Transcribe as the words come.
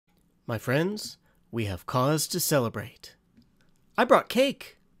My friends, we have cause to celebrate. I brought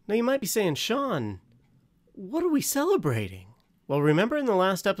cake. Now you might be saying, Shaun, what are we celebrating? Well, remember in the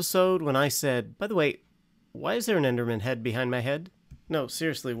last episode when I said, by the way, why is there an Enderman head behind my head? No,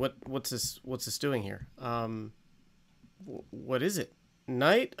 seriously, what's this doing here? What is it?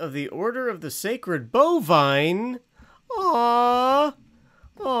 Knight of the Order of the Sacred Bovine? Aww!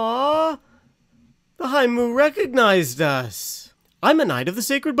 Aww! The High Moo recognized us! I'm a Knight of the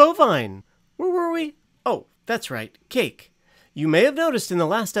Sacred Bovine! Where were we? Oh, that's right, cake. You may have noticed in the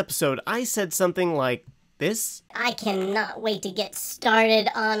last episode I said something like this. I cannot wait to get started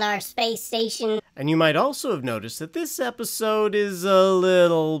on our space station. And you might also have noticed that this episode is a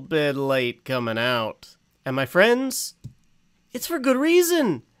little bit late coming out. And my friends, it's for good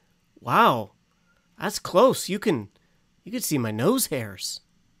reason. Wow, that's close. You can see my nose hairs.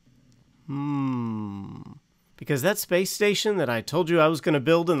 Because that space station that I told you I was going to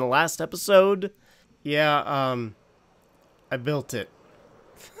build in the last episode, yeah, I built it.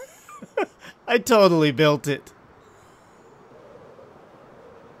 I totally built it.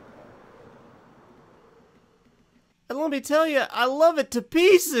 And let me tell you, I love it to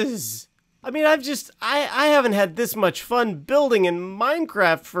pieces. I mean, I haven't had this much fun building in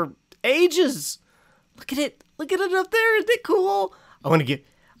Minecraft for ages. Look at it. Look at it up there. Isn't it cool? I want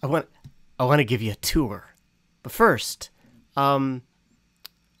to give you a tour. But first,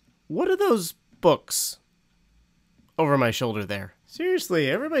 what are those books over my shoulder there? Seriously,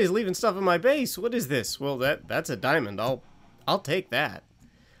 everybody's leaving stuff in my base. What is this? Well, that's a diamond. I'll take that.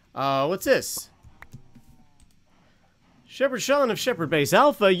 What's this? ShepherdShaun of Shepherd Base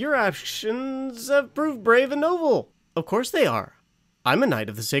Alpha, your actions have proved brave and noble. Of course they are. I'm a Knight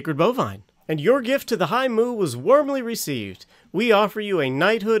of the Sacred Bovine. And your gift to the High Moo was warmly received. We offer you a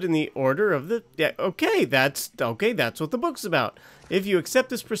knighthood in the order of the... Yeah, okay, that's what the book's about. If you accept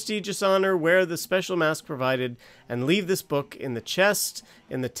this prestigious honor, wear the special mask provided, and leave this book in the chest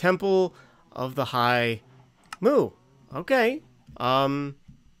in the temple of the High Moo. Okay. Is that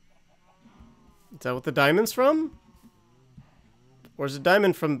what the diamond's from? Or is a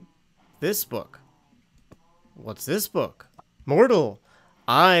diamond from this book? What's this book? Mortal,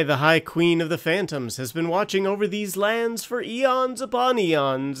 I, the High Queen of the Phantoms, has been watching over these lands for eons upon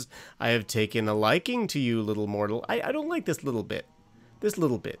eons. I have taken a liking to you, little mortal. I don't like this little bit. This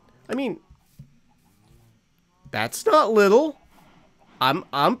little bit. I mean, that's not little.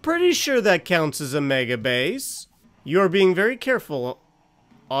 I'm pretty sure that counts as a mega base. You're being very careful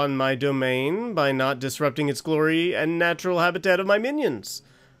on my domain by not disrupting its glory and natural habitat of my minions.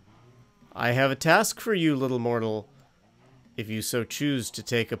 I have a task for you, little mortal, if you so choose to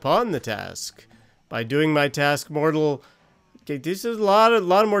take upon the task. By doing my task, mortal... Okay, this is a lot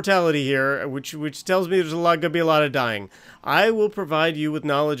of mortality here, which tells me there's gonna be a lot of dying. I will provide you with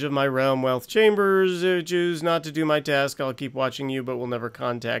knowledge of my realm wealth chambers. If you choose not to do my task, I'll keep watching you, but will never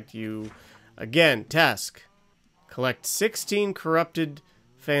contact you again. Task. Collect 16 corrupted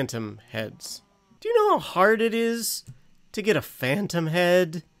phantom heads. Do you know how hard it is to get a phantom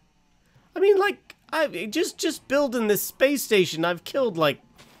head? I mean, like, just building this space station, I've killed like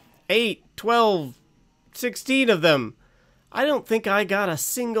 8, 12, 16 of them. I don't think I got a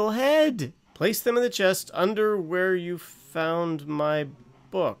single head. Place them in the chest under where you found my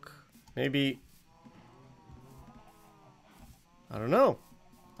book. Maybe... I don't know.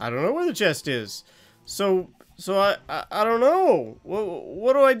 I don't know where the chest is. So I don't know.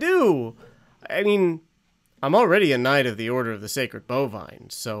 What do I do? I mean, I'm already a Knight of the Order of the Sacred Bovine,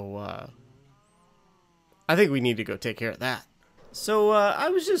 so, I think we need to go take care of that. So, I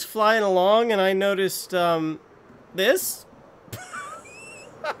was just flying along and I noticed, this.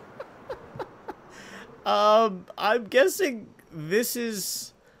 I'm guessing this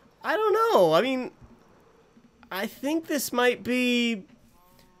is... I don't know. I mean, I think this might be...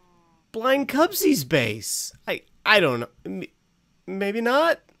 Blind Kubsy's base. I don't know. Maybe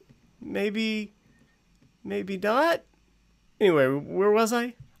not. Maybe not. Anyway, where was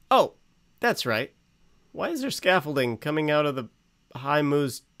I? Oh, that's right. Why is there scaffolding coming out of the High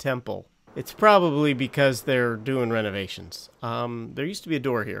Moo's temple? It's probably because they're doing renovations. There used to be a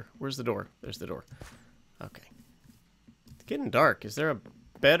door here. Where's the door? There's the door. Okay. It's getting dark. Is there a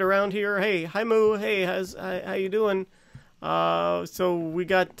bed around here? Hey, High Moo. Hey, how you doing? So we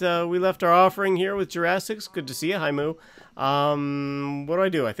left our offering here with Jurassics. Good to see you, High Moo.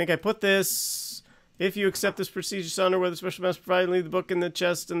 What do? I think I put this. If you accept this prestigious honor where the special master provided, leave the book in the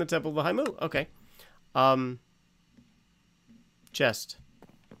chest in the temple of the High Moo. Okay. Chest.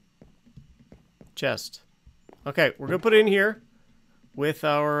 Okay, we're gonna put it in here with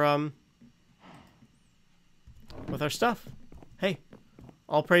our stuff. Hey,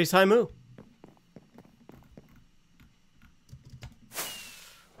 All praise High Moo.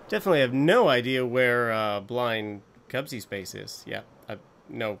 Definitely have no idea where blind Kubsy space is. Yeah,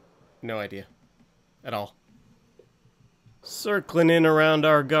 no idea at all. Circling in around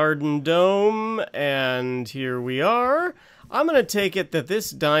our garden dome, and here we are. I'm going to take it that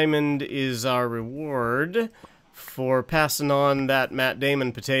this diamond is our reward for passing on that Matt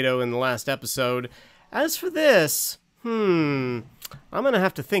Damon potato in the last episode. As for this, I'm going to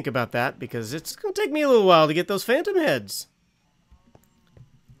have to think about that because it's going to take me a little while to get those phantom heads.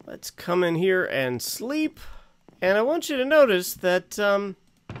 Let's come in here and sleep. And I want you to notice that,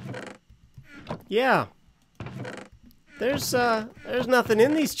 yeah, there's nothing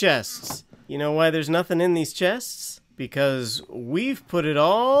in these chests. You know why there's nothing in these chests? Because we've put it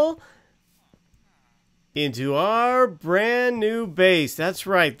all into our brand new base. That's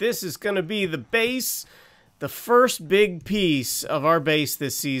right, this is going to be the base, the first big piece of our base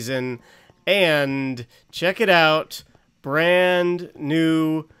this season. And check it out, brand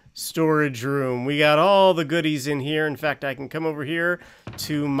new storage room. We got all the goodies in here. In fact, I can come over here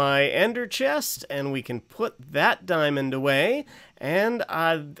to my ender chest and we can put that diamond away. And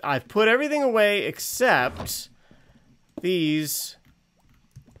I've put everything away except these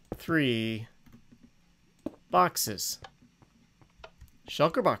 3 boxes.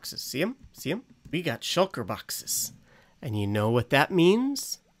 Shulker boxes. See them? See them? We got shulker boxes. And you know what that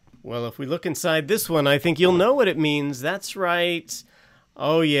means? Well, if we look inside this one, I think you'll know what it means. That's right.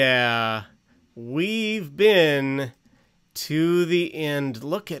 Oh yeah, we've been to the end.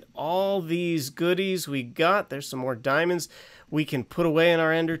 Look at all these goodies we got. There's some more diamonds we can put away in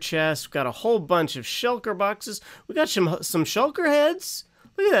our ender chest. We've got a whole bunch of shulker boxes. We got some shulker heads.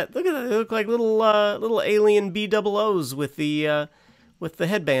 Look at that. Look at that. They look like little alien BOOs with the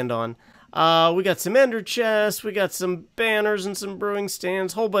headband on. We got some ender chests. We got some banners and some brewing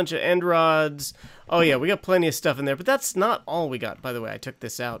stands. Whole bunch of end rods. Oh yeah, we got plenty of stuff in there. But that's not all we got. By the way, I took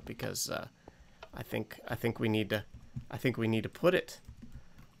this out because I think we need to put it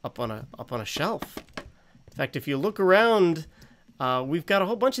up on a shelf. In fact, if you look around, we've got a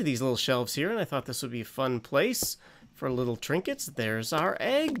whole bunch of these little shelves here, and I thought this would be a fun place for little trinkets. There's our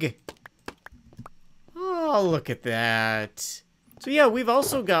egg. Oh, look at that. So yeah, we've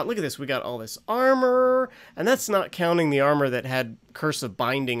also got, look at this, we got all this armor, and that's not counting the armor that had Curse of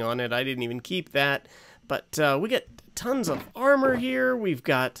Binding on it. I didn't even keep that, but we get tons of armor here. We've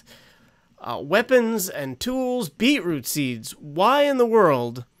got weapons and tools, beetroot seeds. Why in the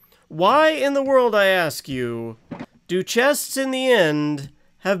world, I ask you, do chests in the end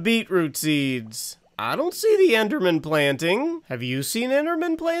have beetroot seeds? I don't see the Enderman planting. Have you seen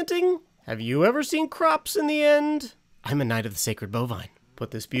Enderman planting? Have you ever seen crops in the end? I'm a knight of the sacred bovine. Put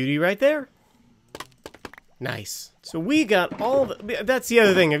this beauty right there. Nice. So we got all the... That's the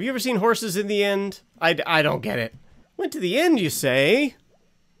other thing. Have you ever seen horses in the end? I don't get it. Went to the end, you say?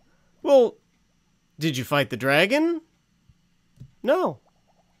 Well, did you fight the dragon? No.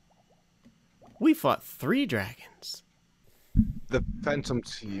 We fought 3 dragons. The Phantom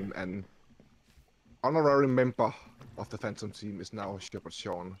team and honorary member of the Phantom team is now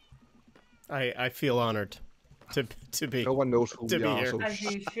ShepherdShaun. I feel honored. To be. No one knows who we are. here. So... As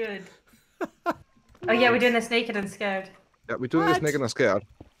you should. Oh yeah, we're doing this naked and scared. Yeah, we're doing this naked and scared.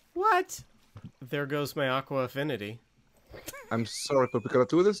 What? There goes my aqua affinity. I'm sorry, but we're gonna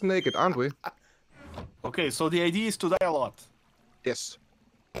do this naked, aren't we? Okay, so the idea is to die a lot. Yes.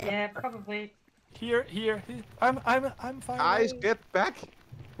 Yeah, probably. Here. I'm fine. Guys, get back!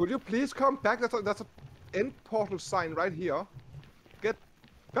 Will you please come back? That's an end portal sign right here. Get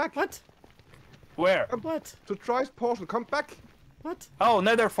back! What? Where? What? To Troy's portal, come back! What? Oh,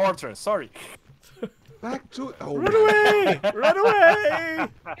 Nether Fortress. Sorry. Back to... Oh. Run away! Run away!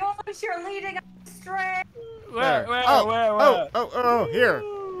 You're leading us astray! Where? Oh, here.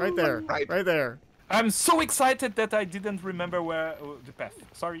 Right there. Right there. I'm so excited that I didn't remember where the path.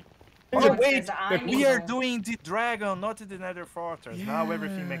 Sorry. Oh, Oh, wait, we are evil. doing the dragon, not the Nether Fortress. Yeah. Now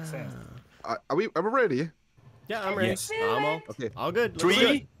everything makes sense. Are we ready? Yeah, I'm ready. Yes. I'm all, Okay. all good. Let's do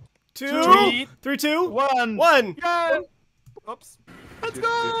 3, it. 2, 3, 2, 1. 1. Yeah. Oops. Let's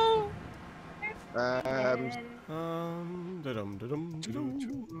go.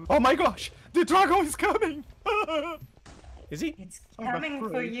 Oh my gosh, the dragon is coming. Is he? It's coming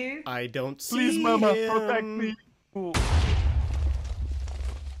for you. I don't see Please, Mama, him. protect me. Ooh.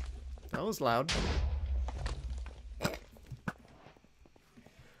 That was loud.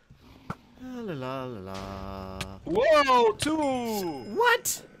 La la la la. Whoa, 2.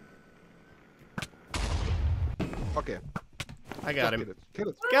 What? Okay. I got him. Kill it. Kill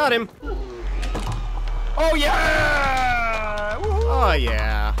it. Got him. Oh yeah! Woohoo! Oh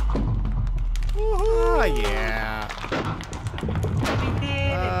yeah. Oh yeah. We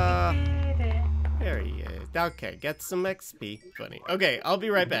did it. There he is. Okay, get some XP. Funny. Okay, I'll be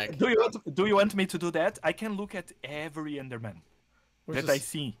right back. Do you want me to do that? I can look at every Enderman Where's that I this-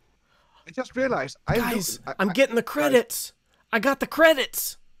 see. I just realized. Guys, I'm getting the credits. I got the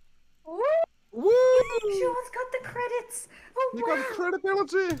credits. Woo! Woo! Sean's got the credits. Oh You wow! got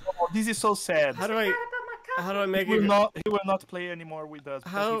credibility. Oh, this is so sad. How do Forgot I? about my How do I make He it? will not play anymore with us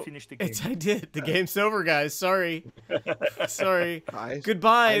because How? we finished the game. I did. The game's over, guys. Sorry. Sorry. Guys,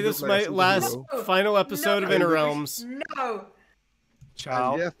 Goodbye. I This is look my like a last superhero. final episode of No. InterRealms. No.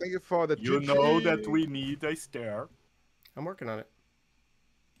 Ciao. Yeah, thank you for the. You know that we need a stair. I'm working on it.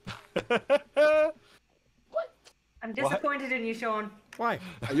 I'm disappointed in you, Sean. Why?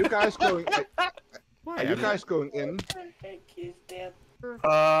 Are you guys going? Why? Are you guys going in? I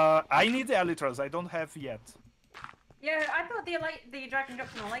need the elytras. I don't have yet. Yeah, I thought the dragon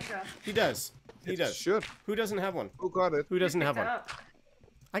dropped an elytra. He does. He does. Should. Who doesn't have one? Who got it? Who doesn't have Picked one? it up.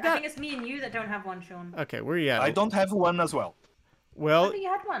 I I got. think it's me and you that don't have one, Sean. Okay, where are you at? I don't have one as well. I Well, thought you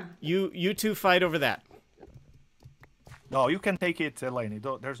had one. you two fight over that. No, you can take it, Elainey.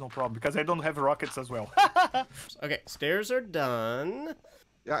 There's no problem because I don't have rockets as well. Okay, stairs are done.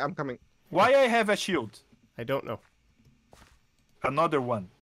 Yeah, I'm coming. Why I have a shield? I don't know. Another one.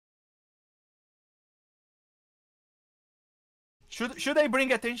 Should I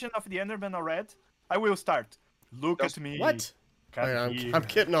bring attention of the Enderman already? I will start. Look at me. What? Come I'm here.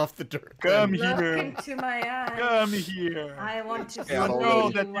 getting off the dirt. Come Look here. into my eyes. Come here. I want to see Yeah, I you know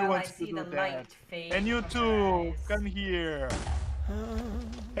that you while want I to see do the that. light fade. And you from too. your eyes. Come here.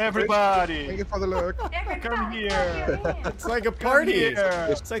 Thank Everybody. you for the lurk. Everybody, Come here. clap your hands. It's like a Come party. here.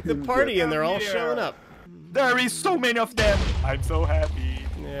 It's like the party, and they're all Come here. showing up. There is so many of them. I'm so happy.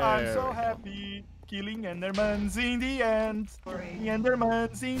 I'm There so we go. happy. Killing Endermans in the end. Sorry.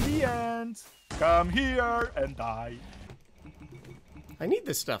 Endermans in the end. Come here and die. I need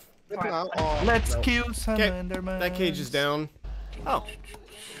this stuff. Now, oh, Let's no. kill some Okay, Endermans. that cage is down. Oh,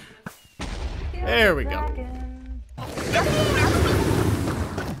 Kill There the we go. dragon.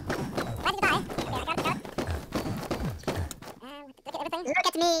 Look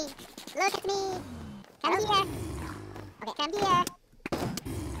at me. Look at me. Come here. Okay, come here.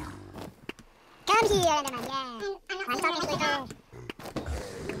 Come here, Enderman. Yeah. I'm talking to you.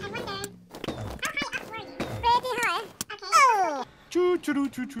 I wonder. Pretty high. Okay. Oh. Choo choo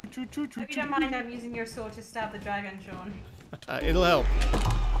choo choo choo choo choo. If you don't mind, I'm using your sword to stab the dragon, Sean. it'll help.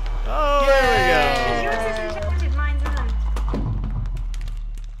 Oh, there Yours is enchanted, mine's isn't.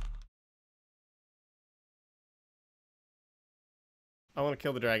 I want to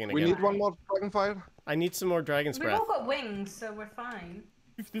kill the dragon We again. need one more dragon fight. I need some more dragon's We've breath. all got wings, so we're fine.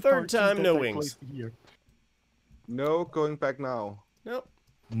 Third time, no wings. No going back now. Nope,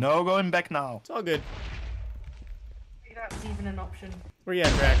 No going back now. it's all good. That's even an option. Where you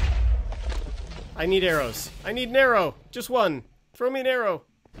at, Drac? I need arrows. I need an arrow. Just one. Throw me an arrow.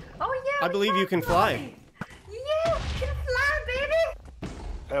 Oh yeah. I we believe you can fly. Yeah, we can fly,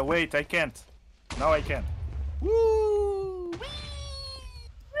 baby. Wait, I can't. Now I can. Woo! Woohoo!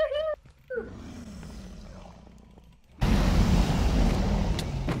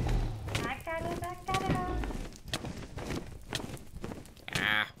 I got it all.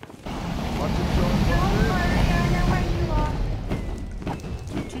 Ah. Watch it, Sean. Don't worry, I know where you are.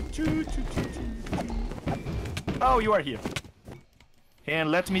 Choo, choo, choo, choo, choo. Oh, you are here. And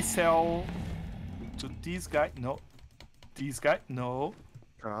let me sell to this guy. No. This guy. No.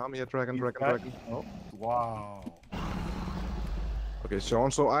 Come here, dragon, This dragon, guy. dragon. No. Wow. Okay,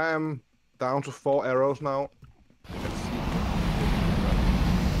 Sean, so I am down to 4 arrows now.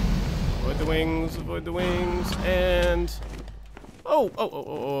 Avoid the wings, and...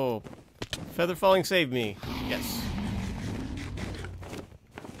 Oh. Feather falling saved me. Yes.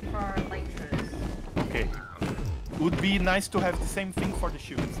 For our elytras. Okay. Would be nice to have the same thing for the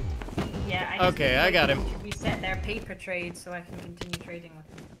shoes. Yeah, I just Okay, need I to got him. reset their paper trade so I can continue trading with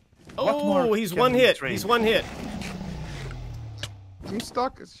them. What Oh, more he's can one we hit. trade? He's one hit. I'm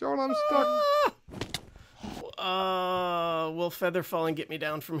stuck. Sean, I'm stuck. Will feather falling get me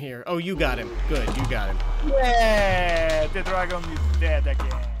down from here? Oh, you got him. Good, you got him. Yeah, the dragon is dead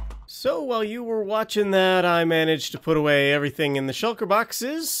again. So while you were watching that, I managed to put away everything in the shulker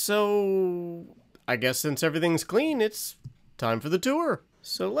boxes, so I guess since everything's clean, it's time for the tour.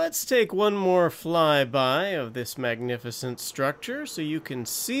 So let's take one more flyby of this magnificent structure so you can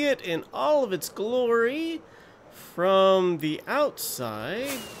see it in all of its glory from the outside.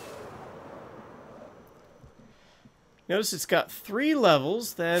 Notice it's got 3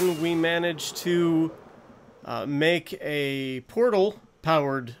 levels, then we managed to make a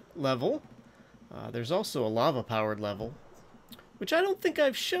portal-powered level. There's also a lava-powered level, which I don't think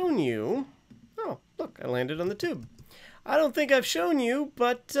I've shown you. Oh, look, I landed on the tube. I don't think I've shown you,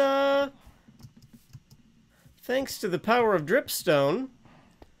 but thanks to the power of dripstone,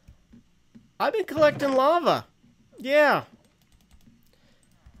 I've been collecting lava. Yeah.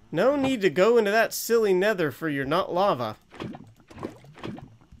 No need to go into that silly nether for your not lava.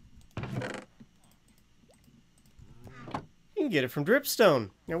 You can get it from dripstone.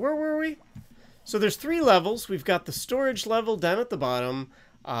 Now, where were we? So there's 3 levels. We've got the storage level down at the bottom.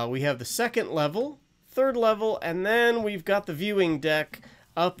 We have the 2nd level, 3rd level, and then we've got the viewing deck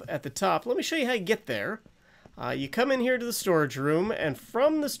up at the top. Let me show you how you get there. You come in here to the storage room, and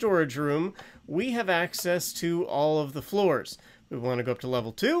from the storage room, we have access to all of the floors. We want to go up to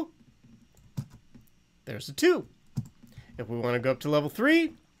level 2. There's a 2. If we want to go up to level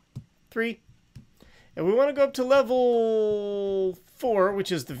 3, 3. And we want to go up to level 4,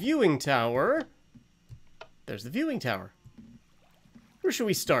 which is the viewing tower. There's the viewing tower. Where should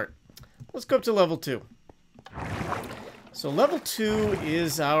we start? Let's go up to level 2. So level 2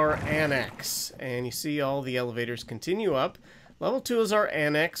 is our annex. And you see all the elevators continue up. Level 2 is our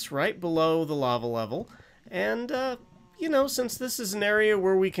annex right below the lava level. And, you know, since this is an area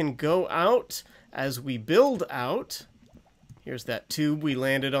where we can go out as we build out. Here's that tube we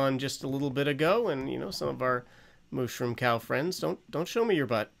landed on just a little bit ago. And, you know, some of our mushroom cow friends, don't show me your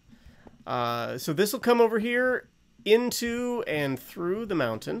butt. So this will come over here into and through the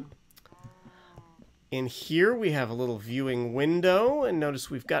mountain. In here we have a little viewing window, and notice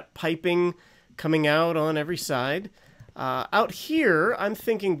we've got piping coming out on every side. Out here, I'm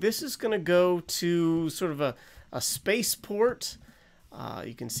thinking this is going to go to sort of a spaceport.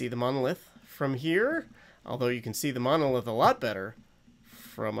 You can see the monolith from here, although you can see the monolith a lot better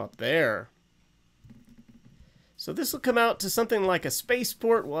from up there. So this will come out to something like a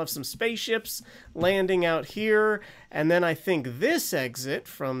spaceport. We'll have some spaceships landing out here. And then I think this exit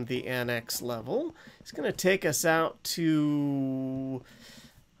from the annex level is going to take us out to,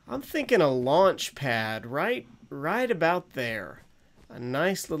 I'm thinking a launch pad right about there. A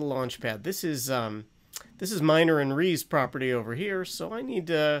nice little launch pad. This is Miner and Ree's property over here, so I need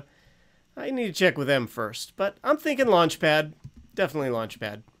to check with them first. But I'm thinking launch pad. Definitely launch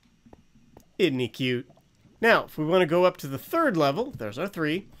pad. Isn't he cute? Now, if we want to go up to the 3rd level, there's our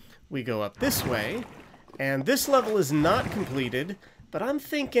 3, we go up this way, and this level is not completed, but I'm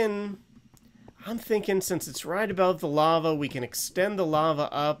thinking since it's right above the lava, we can extend the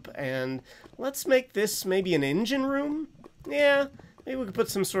lava up, and let's make this maybe an engine room? Yeah, maybe we could put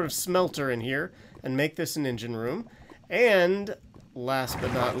some sort of smelter in here and make this an engine room. And last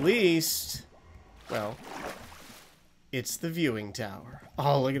but not least, well, it's the viewing tower.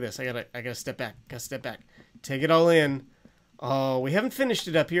 Oh, look at this. I gotta step back. Take it all in. Oh, we haven't finished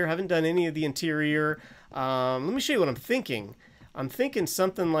it up here. Haven't done any of the interior. Let me show you what I'm thinking. I'm thinking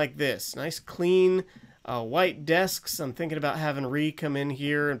something like this. Nice, clean, white desks. I'm thinking about having Ree come in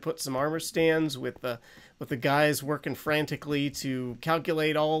here and put some armor stands with the guys working frantically to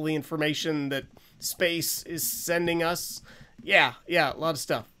calculate all the information that space is sending us. Yeah, a lot of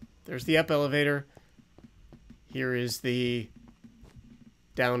stuff. There's the up elevator. Here is the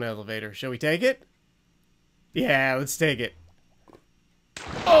down elevator. Shall we take it? Yeah, let's take it.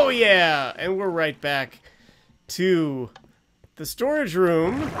 Oh yeah! And we're right back to the storage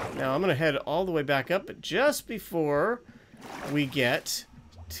room. Now I'm going to head all the way back up, but just before we get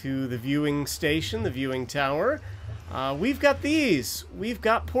to the viewing station, the viewing tower, we've got these. We've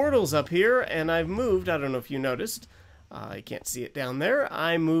got portals up here, and I've moved, I don't know if you noticed, you can't see it down there,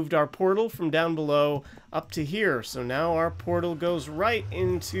 I moved our portal from down below up to here. So now our portal goes right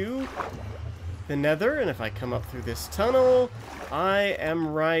into the nether, and if I come up through this tunnel, I am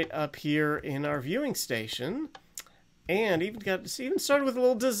right up here in our viewing station. And even started with a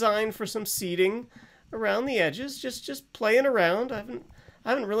little design for some seating around the edges, just playing around. I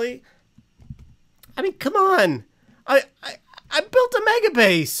haven't really. I mean, come on! I built a mega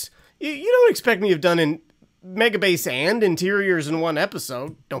base. You don't expect me to have done in mega base and interiors in one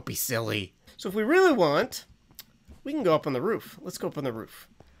episode. Don't be silly. So if we really want, we can go up on the roof. Let's go up on the roof.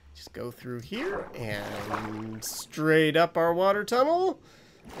 Just go through here and straight up our water tunnel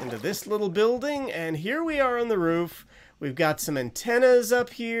into this little building, and here we are on the roof. We've got some antennas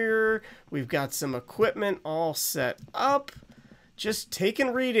up here. We've got some equipment all set up. Just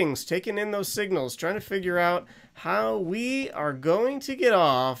taking readings, taking in those signals, trying to figure out how we are going to get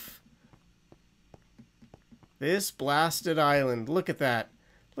off this blasted island. Look at that.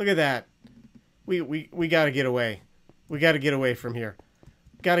 Look at that. We got to get away. We got to get away from here.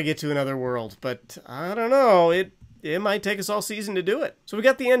 Gotta get to another world, but I don't know. It might take us all season to do it. So we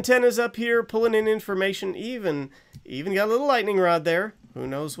got the antennas up here pulling in information. Even got a little lightning rod there. Who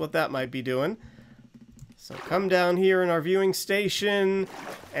knows what that might be doing. So come down here in our viewing station.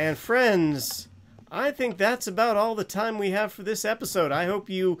 And friends, I think that's about all the time we have for this episode. I hope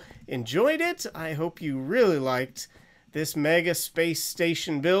you enjoyed it. I hope you really liked this mega space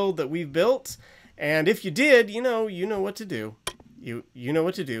station build that we've built. And if you did, you know what to do. You know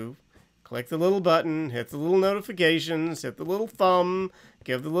what to do. Click the little button, hit the little notifications, hit the little thumb,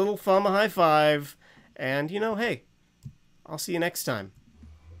 give the little thumb a high five, and hey, I'll see you next time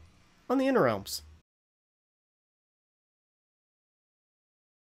on the InterRealms.